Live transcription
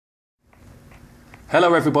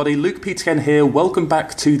Hello everybody, Luke Peterken here. Welcome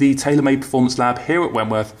back to the Taylormade Performance Lab here at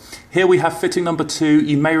Wentworth. Here we have fitting number 2.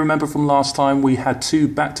 You may remember from last time we had 2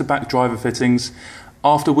 back-to-back driver fittings.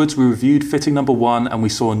 Afterwards we reviewed fitting number 1 and we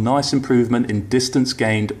saw a nice improvement in distance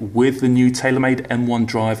gained with the new Taylormade M1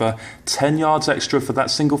 driver. 10 yards extra for that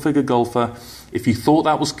single figure golfer. If you thought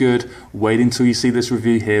that was good, wait until you see this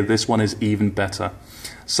review here. This one is even better.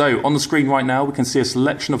 So on the screen right now we can see a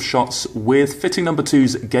selection of shots with fitting number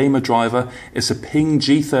 2's gamer driver. It's a Ping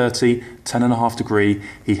G30 10.5 degree.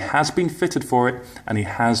 He has been fitted for it and he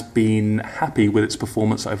has been happy with its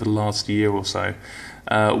performance over the last year or so.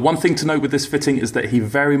 One thing to note with this fitting is that he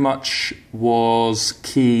very much was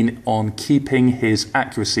keen on keeping his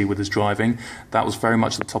accuracy with his driving. That was very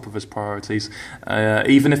much the top of his priorities.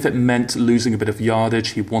 Even if it meant losing a bit of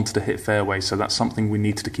yardage, he wanted to hit fairway, so that's something we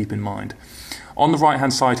needed to keep in mind. On the right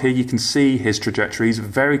hand side here you can see his trajectories,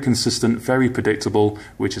 very consistent, very predictable,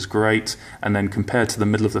 which is great. And then compared to the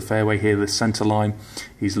middle of the fairway here, the centre line,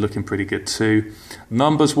 he's looking pretty good too.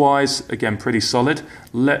 Numbers wise, again pretty solid.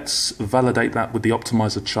 Let's validate that with the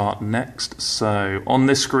optimizer chart next. So on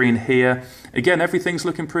this screen here, again everything's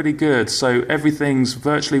looking pretty good. So everything's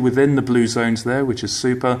virtually within the blue zones there, which is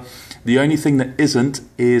super. The only thing that isn't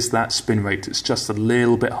is that spin rate. It's just a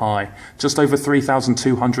little bit high, just over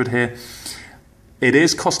 3,200 here. It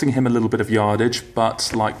is costing him a little bit of yardage,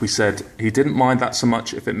 but like we said, he didn't mind that so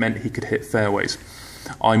much if it meant he could hit fairways.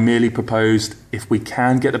 I merely proposed if we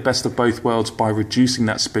can get the best of both worlds by reducing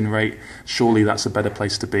that spin rate, surely that's a better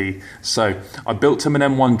place to be. So I built him an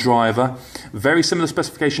M1 driver, very similar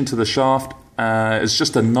specification to the shaft. It's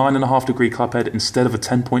just a 9.5 degree club head instead of a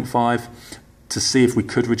 10.5 to see if we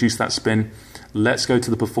could reduce that spin. Let's go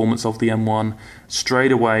to the performance of the M1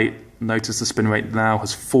 straight away. Notice the spin rate now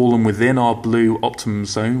has fallen within our blue optimum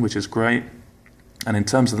zone, which is great. And in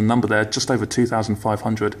terms of the number there, just over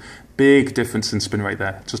 2,500. Big difference in spin rate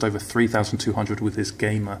there, just over 3,200 with his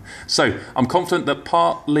gamer. So I'm confident that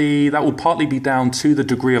that will partly be down to the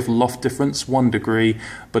degree of loft difference, 1 degree,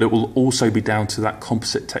 but it will also be down to that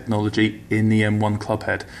composite technology in the M1 club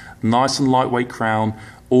head. Nice and lightweight crown.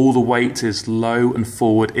 All the weight is low and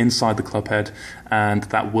forward inside the club head, and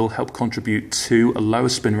that will help contribute to a lower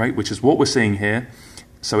spin rate, which is what we're seeing here.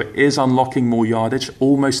 So it is unlocking more yardage,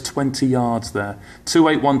 almost 20 yards there.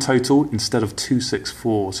 281 total instead of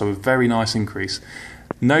 264, so a very nice increase.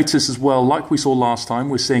 Notice as well, like we saw last time,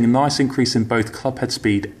 we're seeing a nice increase in both club head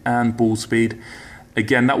speed and ball speed.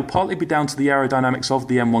 Again, that will partly be down to the aerodynamics of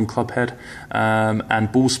the M1 club head and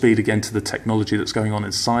ball speed, again, to the technology that's going on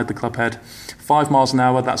inside the club head. 5 miles an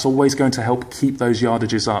hour, that's always going to help keep those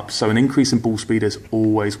yardages up. So an increase in ball speed is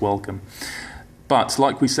always welcome. But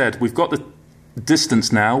like we said, we've got the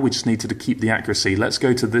distance now. We just need to keep the accuracy. Let's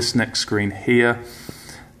go to this next screen here.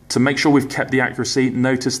 To make sure we've kept the accuracy,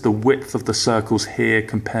 notice the width of the circles here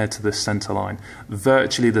compared to the center line.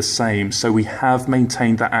 Virtually the same, so we have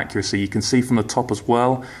maintained that accuracy. You can see from the top as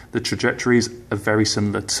well, the trajectories are very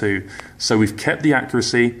similar too. So we've kept the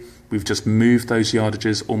accuracy, we've just moved those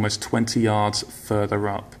yardages almost 20 yards further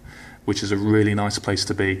up, which is a really nice place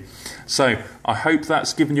to be. So I hope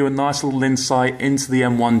that's given you a nice little insight into the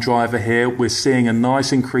M1 driver here. We're seeing a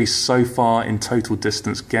nice increase so far in total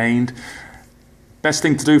distance gained. Best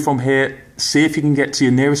thing to do from here, see if you can get to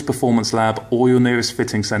your nearest performance lab or your nearest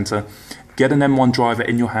fitting center. Get an M1 driver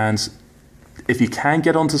in your hands. If you can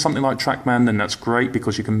get onto something like TrackMan, then that's great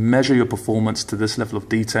because you can measure your performance to this level of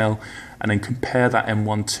detail and then compare that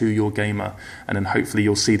M1 to your gamer. And then hopefully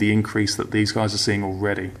you'll see the increase that these guys are seeing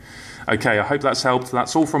already. Okay, I hope that's helped.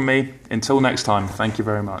 That's all from me. Until next time, thank you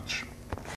very much.